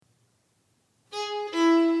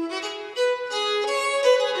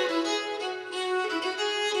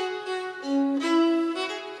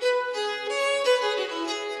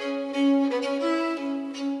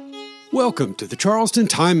Welcome to the Charleston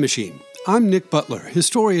Time Machine. I'm Nick Butler,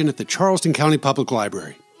 historian at the Charleston County Public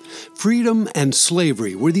Library. Freedom and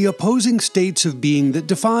slavery were the opposing states of being that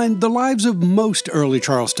defined the lives of most early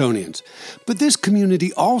Charlestonians. But this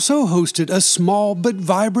community also hosted a small but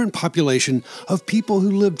vibrant population of people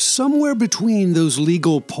who lived somewhere between those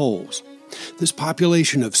legal poles. This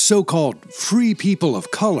population of so-called free people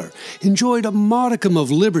of color enjoyed a modicum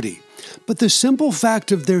of liberty, but the simple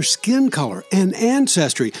fact of their skin color and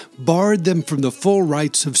ancestry barred them from the full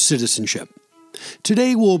rights of citizenship.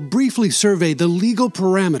 Today we'll briefly survey the legal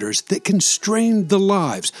parameters that constrained the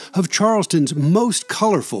lives of Charleston's most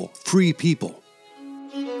colorful free people.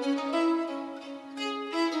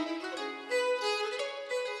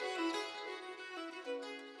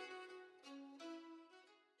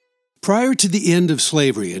 Prior to the end of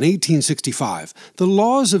slavery in 1865, the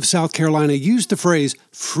laws of South Carolina used the phrase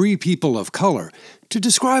free people of color to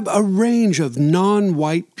describe a range of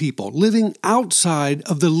non-white people living outside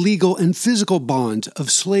of the legal and physical bonds of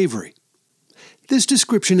slavery. This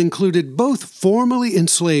description included both formerly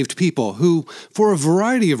enslaved people who, for a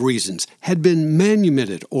variety of reasons, had been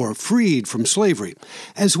manumitted or freed from slavery,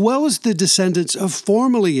 as well as the descendants of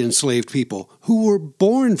formerly enslaved people who were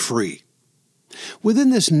born free. Within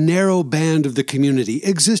this narrow band of the community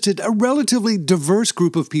existed a relatively diverse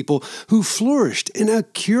group of people who flourished in a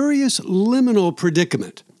curious liminal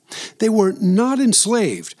predicament. They were not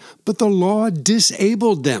enslaved, but the law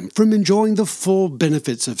disabled them from enjoying the full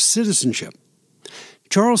benefits of citizenship.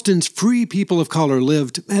 Charleston's free people of color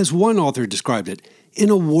lived, as one author described it, in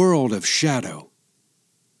a world of shadow.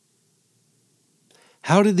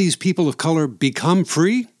 How did these people of color become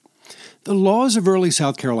free? The laws of early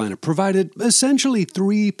South Carolina provided essentially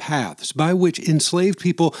three paths by which enslaved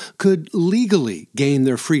people could legally gain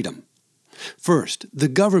their freedom. First, the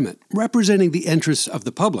government, representing the interests of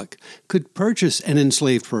the public, could purchase an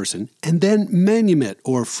enslaved person and then manumit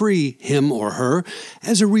or free him or her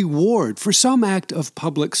as a reward for some act of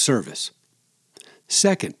public service.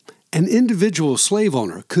 Second, an individual slave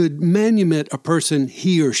owner could manumit a person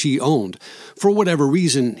he or she owned, for whatever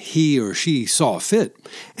reason he or she saw fit,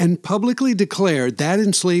 and publicly declare that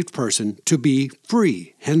enslaved person to be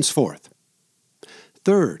free henceforth.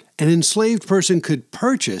 Third, an enslaved person could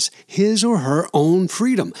purchase his or her own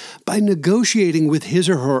freedom by negotiating with his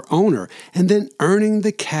or her owner and then earning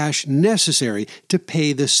the cash necessary to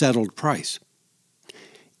pay the settled price.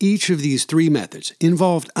 Each of these three methods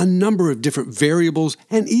involved a number of different variables,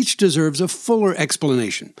 and each deserves a fuller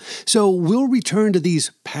explanation. So we'll return to these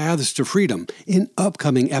paths to freedom in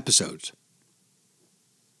upcoming episodes.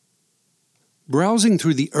 Browsing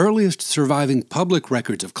through the earliest surviving public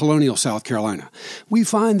records of colonial South Carolina, we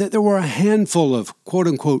find that there were a handful of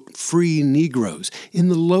quote-unquote free Negroes in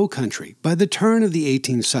the Low Country by the turn of the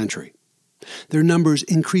 18th century. Their numbers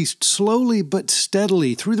increased slowly but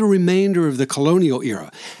steadily through the remainder of the colonial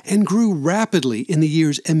era and grew rapidly in the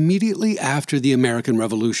years immediately after the American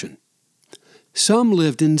Revolution. Some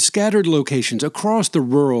lived in scattered locations across the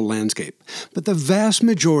rural landscape, but the vast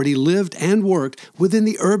majority lived and worked within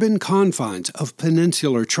the urban confines of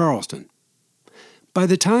peninsular Charleston. By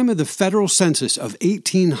the time of the federal census of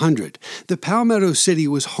 1800, the Palmetto City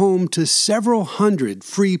was home to several hundred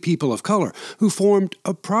free people of color who formed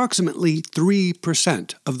approximately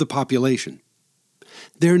 3% of the population.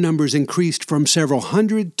 Their numbers increased from several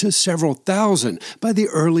hundred to several thousand by the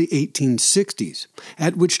early 1860s,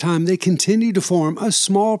 at which time they continued to form a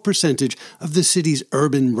small percentage of the city's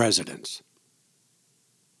urban residents.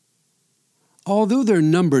 Although their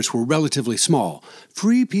numbers were relatively small,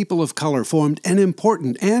 free people of color formed an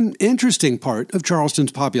important and interesting part of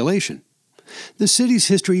Charleston's population. The city's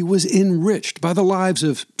history was enriched by the lives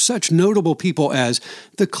of such notable people as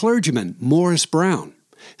the clergyman Morris Brown,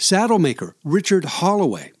 saddlemaker Richard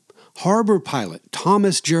Holloway, harbor pilot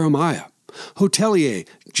Thomas Jeremiah, hotelier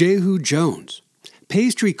Jehu Jones,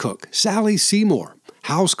 pastry cook Sally Seymour,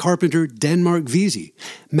 house carpenter Denmark Vesey,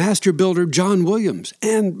 master builder John Williams,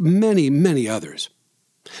 and many, many others.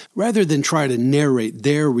 Rather than try to narrate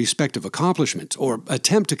their respective accomplishments or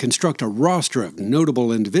attempt to construct a roster of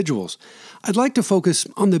notable individuals, I'd like to focus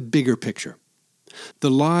on the bigger picture.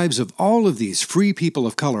 The lives of all of these free people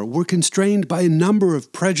of color were constrained by a number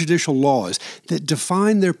of prejudicial laws that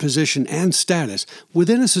define their position and status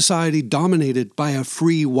within a society dominated by a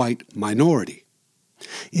free white minority.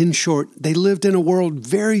 In short, they lived in a world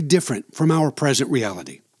very different from our present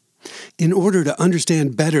reality. In order to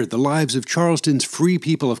understand better the lives of Charleston's free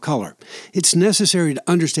people of color, it's necessary to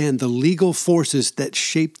understand the legal forces that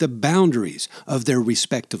shape the boundaries of their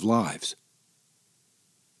respective lives.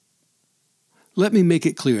 Let me make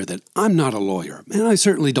it clear that I'm not a lawyer, and I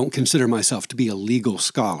certainly don't consider myself to be a legal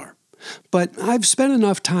scholar. But I've spent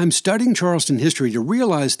enough time studying Charleston history to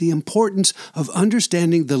realize the importance of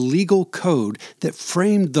understanding the legal code that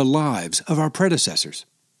framed the lives of our predecessors.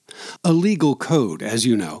 A legal code, as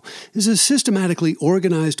you know, is a systematically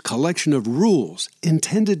organized collection of rules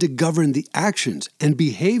intended to govern the actions and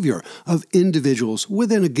behavior of individuals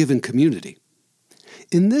within a given community.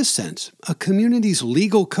 In this sense, a community's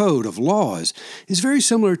legal code of laws is very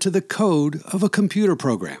similar to the code of a computer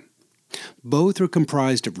program. Both are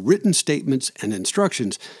comprised of written statements and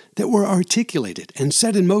instructions that were articulated and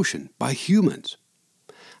set in motion by humans.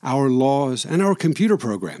 Our laws and our computer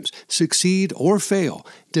programs succeed or fail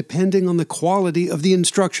depending on the quality of the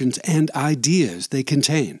instructions and ideas they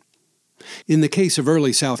contain. In the case of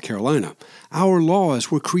early South Carolina, our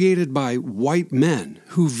laws were created by white men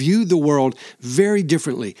who viewed the world very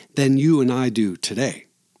differently than you and I do today.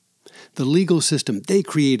 The legal system they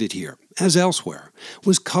created here, as elsewhere,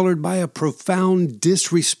 was colored by a profound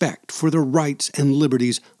disrespect for the rights and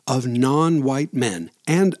liberties of non-white men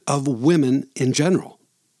and of women in general.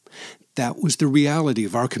 That was the reality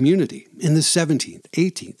of our community in the 17th,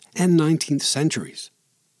 18th, and 19th centuries.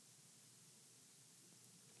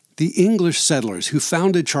 The English settlers who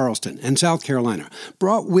founded Charleston and South Carolina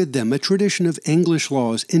brought with them a tradition of English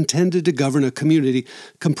laws intended to govern a community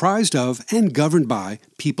comprised of and governed by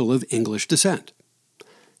people of English descent.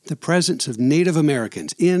 The presence of Native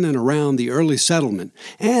Americans in and around the early settlement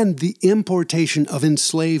and the importation of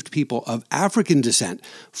enslaved people of African descent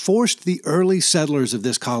forced the early settlers of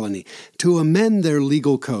this colony to amend their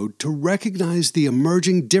legal code to recognize the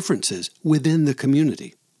emerging differences within the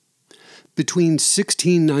community. Between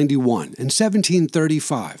 1691 and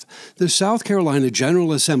 1735, the South Carolina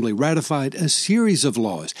General Assembly ratified a series of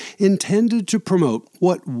laws intended to promote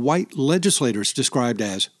what white legislators described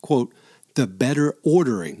as, quote, the better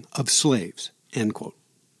ordering of slaves, end quote.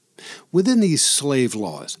 Within these slave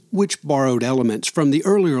laws, which borrowed elements from the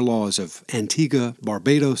earlier laws of Antigua,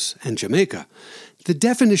 Barbados, and Jamaica, the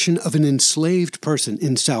definition of an enslaved person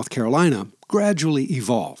in South Carolina gradually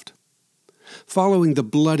evolved. Following the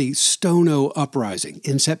bloody Stono Uprising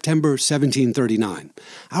in September 1739,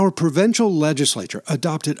 our provincial legislature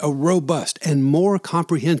adopted a robust and more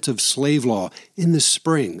comprehensive slave law in the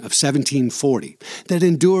spring of 1740 that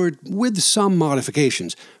endured, with some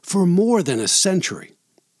modifications, for more than a century.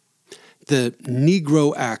 The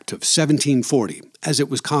Negro Act of 1740, as it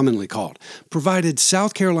was commonly called, provided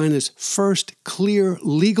South Carolina's first clear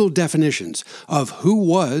legal definitions of who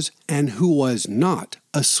was and who was not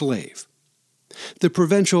a slave. The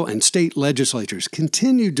provincial and state legislatures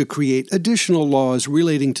continued to create additional laws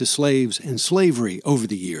relating to slaves and slavery over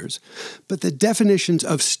the years, but the definitions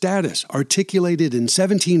of status articulated in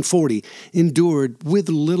 1740 endured with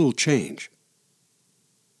little change.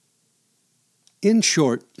 In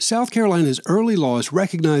short, South Carolina's early laws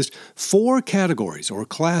recognized 4 categories or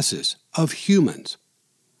classes of humans.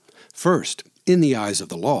 First, in the eyes of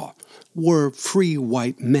the law, were free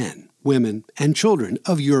white men, women, and children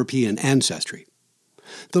of European ancestry.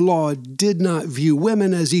 The law did not view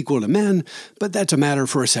women as equal to men, but that's a matter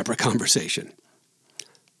for a separate conversation.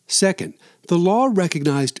 Second, the law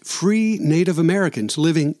recognized free Native Americans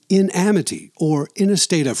living in amity or in a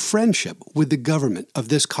state of friendship with the government of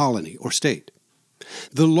this colony or state.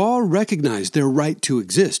 The law recognized their right to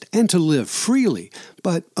exist and to live freely,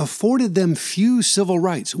 but afforded them few civil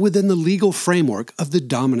rights within the legal framework of the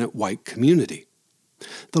dominant white community.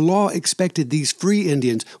 The law expected these free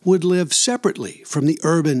Indians would live separately from the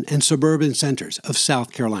urban and suburban centers of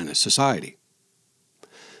South Carolina society.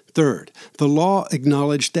 Third, the law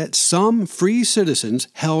acknowledged that some free citizens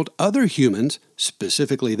held other humans,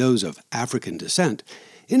 specifically those of African descent,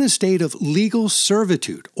 in a state of legal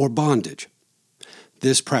servitude or bondage.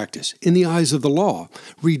 This practice, in the eyes of the law,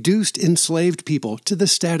 reduced enslaved people to the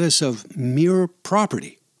status of mere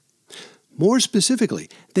property. More specifically,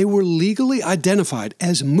 they were legally identified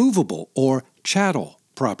as movable or chattel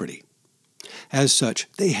property. As such,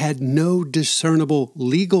 they had no discernible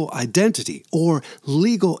legal identity or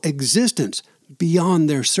legal existence beyond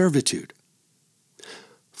their servitude.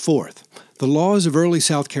 Fourth, the laws of early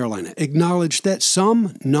South Carolina acknowledged that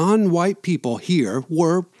some non-white people here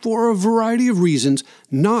were, for a variety of reasons,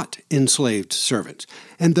 not enslaved servants,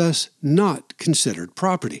 and thus not considered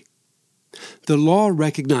property. The law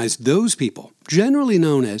recognized those people, generally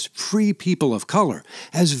known as free people of color,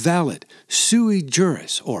 as valid, sui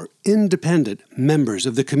juris, or independent members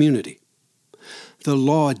of the community. The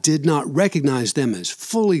law did not recognize them as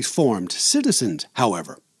fully formed citizens,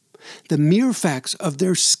 however. The mere facts of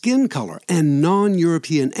their skin color and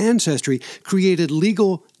non-European ancestry created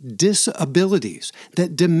legal disabilities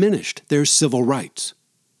that diminished their civil rights.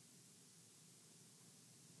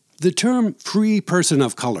 The term free person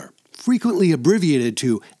of color, frequently abbreviated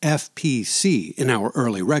to FPC in our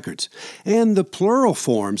early records, and the plural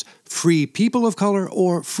forms free people of color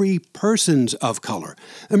or free persons of color,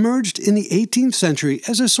 emerged in the 18th century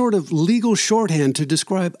as a sort of legal shorthand to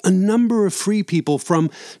describe a number of free people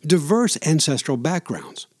from diverse ancestral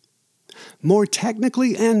backgrounds. More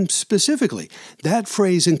technically and specifically, that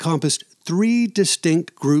phrase encompassed three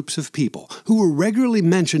distinct groups of people who were regularly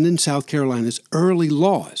mentioned in South Carolina's early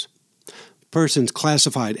laws. Persons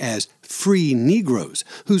classified as free Negroes,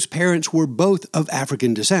 whose parents were both of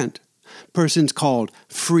African descent. Persons called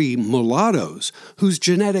free mulattoes, whose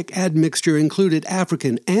genetic admixture included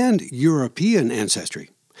African and European ancestry.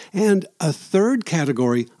 And a third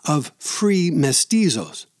category of free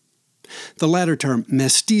mestizos. The latter term,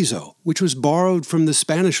 mestizo, which was borrowed from the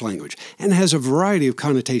Spanish language and has a variety of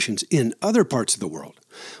connotations in other parts of the world,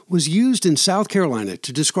 was used in South Carolina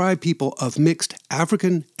to describe people of mixed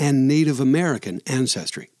African and Native American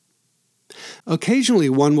ancestry. Occasionally,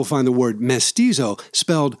 one will find the word mestizo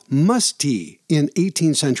spelled mustee in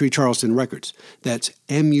 18th century Charleston records. That's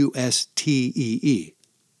M-U-S-T-E-E.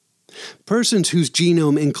 Persons whose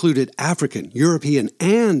genome included African, European,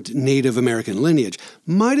 and Native American lineage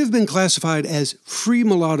might have been classified as free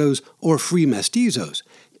mulattoes or free mestizos,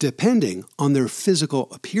 depending on their physical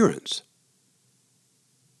appearance.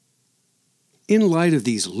 In light of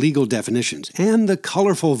these legal definitions and the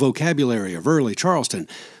colorful vocabulary of early Charleston,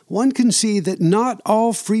 one can see that not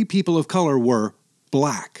all free people of color were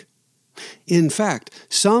black. In fact,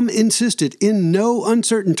 some insisted in no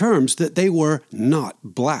uncertain terms that they were not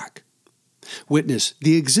black. Witness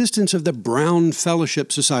the existence of the Brown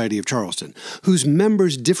Fellowship Society of Charleston, whose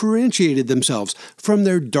members differentiated themselves from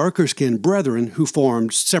their darker-skinned brethren who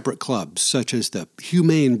formed separate clubs such as the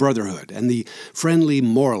Humane Brotherhood and the Friendly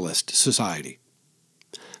Moralist Society.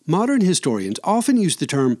 Modern historians often use the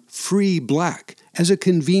term free black as a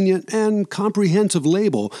convenient and comprehensive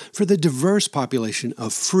label for the diverse population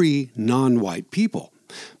of free non-white people.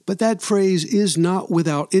 But that phrase is not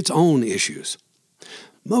without its own issues.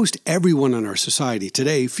 Most everyone in our society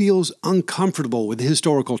today feels uncomfortable with the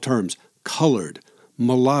historical terms colored,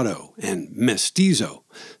 mulatto, and mestizo,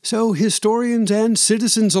 so historians and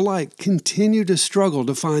citizens alike continue to struggle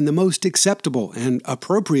to find the most acceptable and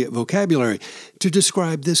appropriate vocabulary to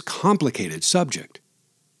describe this complicated subject.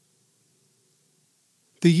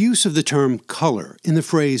 The use of the term color in the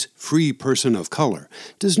phrase free person of color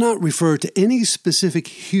does not refer to any specific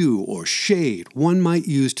hue or shade one might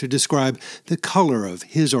use to describe the color of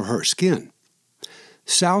his or her skin.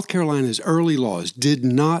 South Carolina's early laws did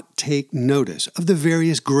not take notice of the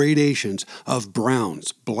various gradations of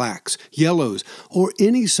browns, blacks, yellows, or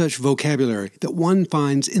any such vocabulary that one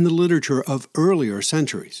finds in the literature of earlier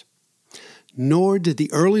centuries. Nor did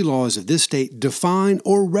the early laws of this state define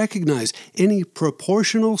or recognize any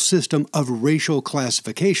proportional system of racial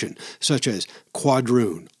classification, such as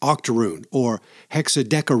quadroon, octoroon, or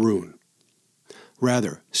hexadecaroon.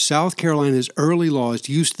 Rather, South Carolina's early laws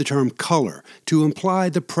used the term color to imply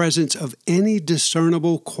the presence of any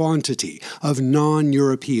discernible quantity of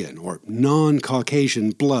non-European or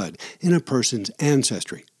non-Caucasian blood in a person's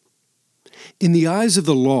ancestry. In the eyes of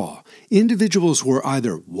the law, individuals were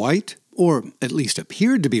either white, or at least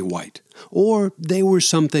appeared to be white, or they were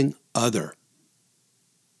something other.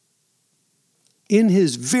 In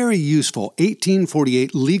his very useful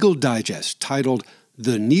 1848 legal digest titled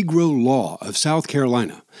The Negro Law of South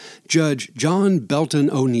Carolina, Judge John Belton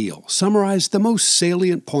O'Neill summarized the most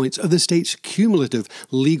salient points of the state's cumulative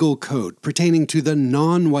legal code pertaining to the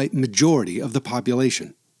non-white majority of the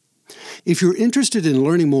population. If you're interested in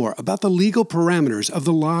learning more about the legal parameters of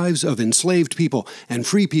the lives of enslaved people and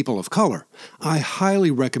free people of color, I highly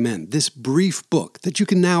recommend this brief book that you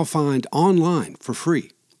can now find online for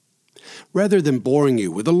free. Rather than boring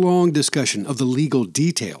you with a long discussion of the legal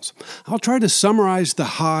details, I'll try to summarize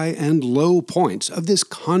the high and low points of this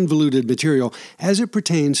convoluted material as it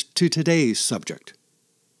pertains to today's subject.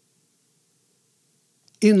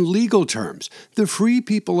 In legal terms, the free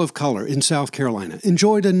people of color in South Carolina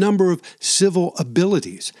enjoyed a number of civil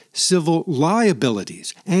abilities, civil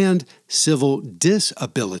liabilities, and civil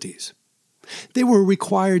disabilities. They were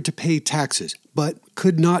required to pay taxes, but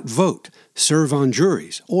could not vote, serve on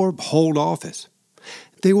juries, or hold office.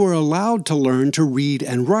 They were allowed to learn to read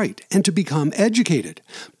and write and to become educated,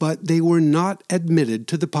 but they were not admitted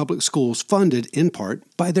to the public schools funded in part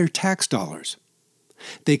by their tax dollars.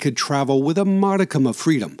 They could travel with a modicum of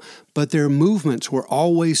freedom, but their movements were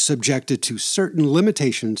always subjected to certain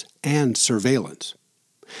limitations and surveillance.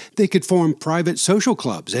 They could form private social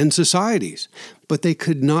clubs and societies, but they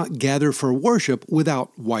could not gather for worship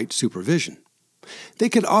without white supervision. They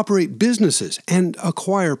could operate businesses and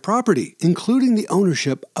acquire property, including the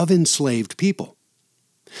ownership of enslaved people.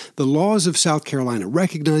 The laws of South Carolina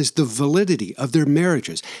recognized the validity of their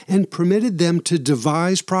marriages and permitted them to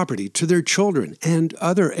devise property to their children and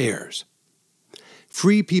other heirs.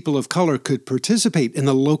 Free people of color could participate in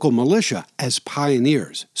the local militia as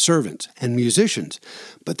pioneers, servants, and musicians,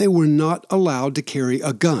 but they were not allowed to carry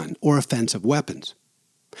a gun or offensive weapons.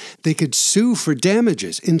 They could sue for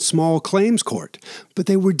damages in small claims court, but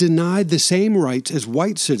they were denied the same rights as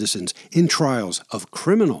white citizens in trials of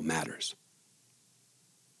criminal matters.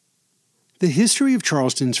 The history of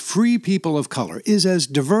Charleston's free people of color is as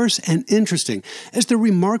diverse and interesting as the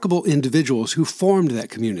remarkable individuals who formed that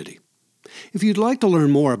community. If you'd like to learn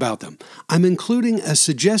more about them, I'm including a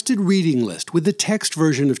suggested reading list with the text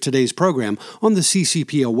version of today's program on the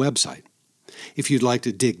CCPL website. If you'd like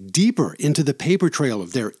to dig deeper into the paper trail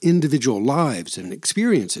of their individual lives and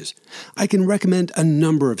experiences, I can recommend a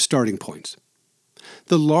number of starting points.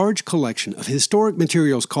 The large collection of historic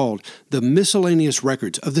materials called the Miscellaneous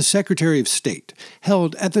Records of the Secretary of State,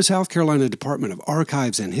 held at the South Carolina Department of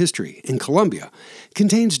Archives and History in Columbia,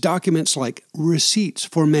 contains documents like receipts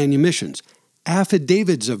for manumissions,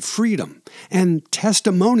 affidavits of freedom, and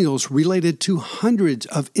testimonials related to hundreds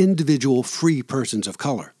of individual free persons of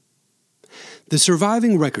color. The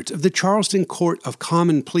surviving records of the Charleston Court of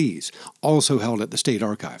Common Pleas, also held at the State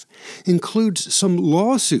Archive, includes some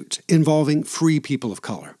lawsuits involving free people of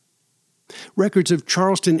color. Records of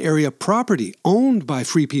Charleston area property owned by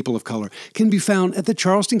free people of color can be found at the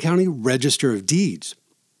Charleston County Register of Deeds.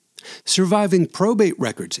 Surviving probate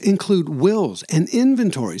records include wills and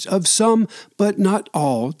inventories of some, but not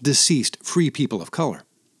all, deceased free people of color.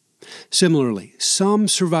 Similarly, some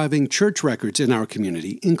surviving church records in our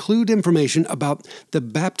community include information about the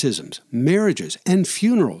baptisms, marriages, and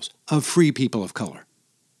funerals of free people of color.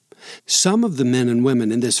 Some of the men and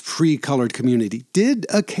women in this free-colored community did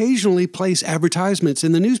occasionally place advertisements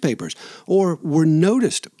in the newspapers or were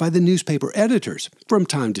noticed by the newspaper editors from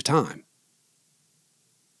time to time.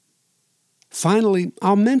 Finally,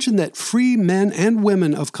 I'll mention that free men and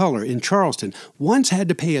women of color in Charleston once had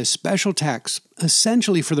to pay a special tax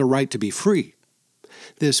essentially for the right to be free.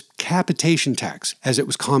 This capitation tax, as it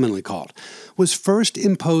was commonly called, was first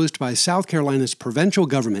imposed by South Carolina's provincial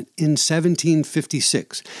government in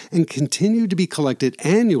 1756 and continued to be collected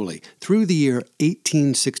annually through the year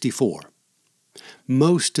 1864.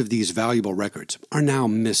 Most of these valuable records are now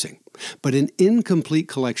missing, but an incomplete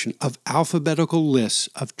collection of alphabetical lists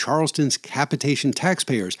of Charleston's capitation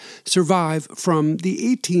taxpayers survive from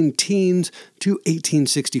the 18-teens to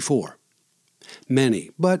 1864.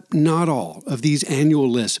 Many, but not all, of these annual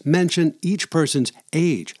lists mention each person's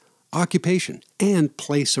age, occupation, and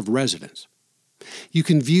place of residence. You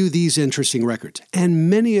can view these interesting records and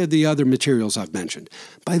many of the other materials I've mentioned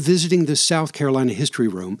by visiting the South Carolina History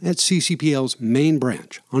Room at CCPL's main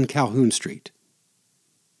branch on Calhoun Street.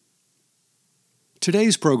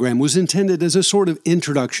 Today's program was intended as a sort of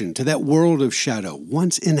introduction to that world of shadow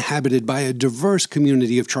once inhabited by a diverse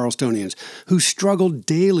community of Charlestonians who struggled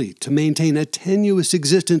daily to maintain a tenuous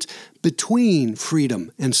existence between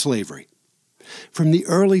freedom and slavery. From the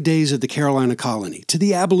early days of the Carolina colony to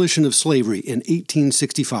the abolition of slavery in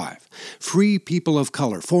 1865, free people of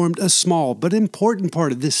color formed a small but important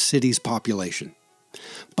part of this city's population.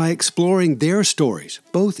 By exploring their stories,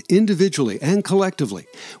 both individually and collectively,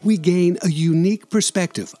 we gain a unique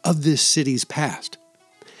perspective of this city's past.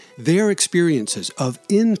 Their experiences of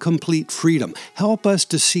incomplete freedom help us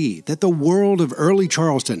to see that the world of early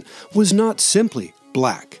Charleston was not simply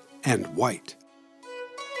black and white.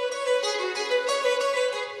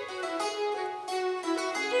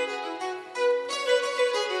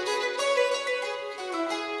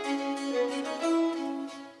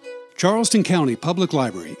 Charleston County Public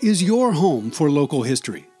Library is your home for local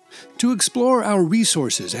history. To explore our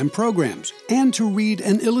resources and programs, and to read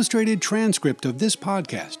an illustrated transcript of this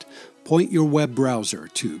podcast, point your web browser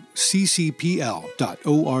to ccpl.org.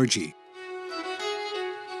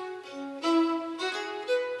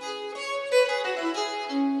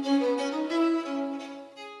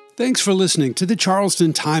 Thanks for listening to the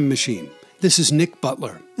Charleston Time Machine. This is Nick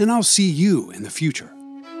Butler, and I'll see you in the future.